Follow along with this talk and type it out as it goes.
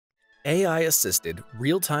AI-assisted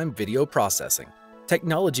real-time video processing,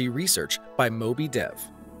 technology research by MobiDev,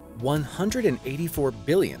 184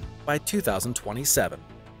 billion by 2027.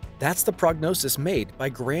 That's the prognosis made by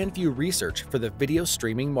Grandview Research for the video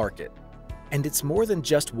streaming market. And it's more than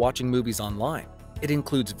just watching movies online. It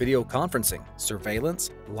includes video conferencing, surveillance,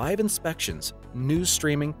 live inspections, news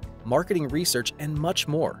streaming, marketing research, and much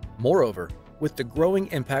more. Moreover, with the growing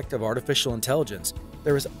impact of artificial intelligence,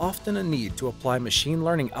 there is often a need to apply machine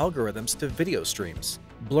learning algorithms to video streams.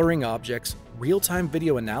 Blurring objects, real-time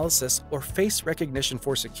video analysis, or face recognition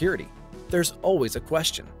for security. There's always a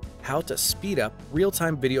question: how to speed up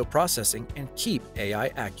real-time video processing and keep AI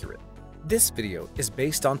accurate. This video is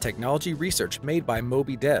based on technology research made by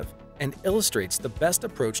MobiDev and illustrates the best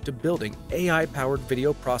approach to building AI-powered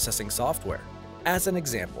video processing software. As an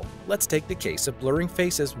example, let's take the case of blurring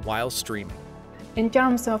faces while streaming. In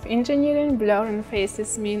terms of engineering, blurring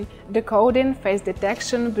faces mean decoding, face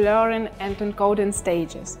detection, blurring, and encoding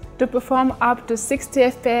stages. To perform up to 60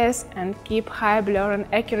 FPS and keep high blurring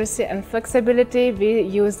accuracy and flexibility, we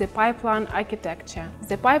use the pipeline architecture.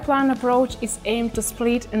 The pipeline approach is aimed to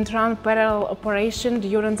split and run parallel operations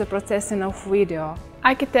during the processing of video.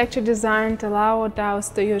 Architecture designed to allow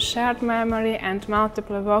DAOs to use shared memory and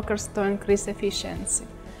multiple workers to increase efficiency.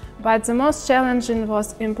 But the most challenging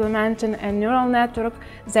was implementing a neural network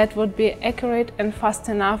that would be accurate and fast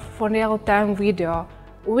enough for real-time video.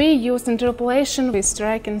 We used interpolation with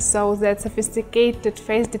tracking so that sophisticated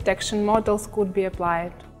face detection models could be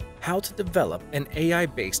applied. How to develop an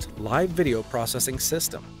AI-based live video processing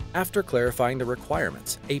system. After clarifying the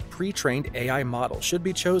requirements, a pre-trained AI model should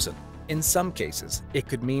be chosen. In some cases, it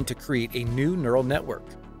could mean to create a new neural network.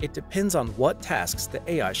 It depends on what tasks the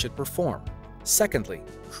AI should perform. Secondly,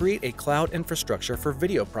 create a cloud infrastructure for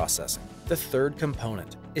video processing. The third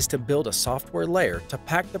component is to build a software layer to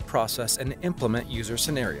pack the process and implement user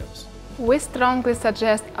scenarios. We strongly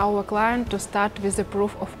suggest our client to start with a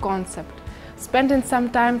proof of concept. Spending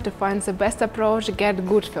some time to find the best approach, get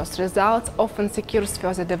good first results, often secures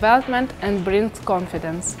further development and brings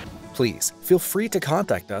confidence. Please feel free to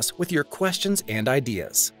contact us with your questions and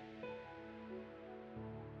ideas.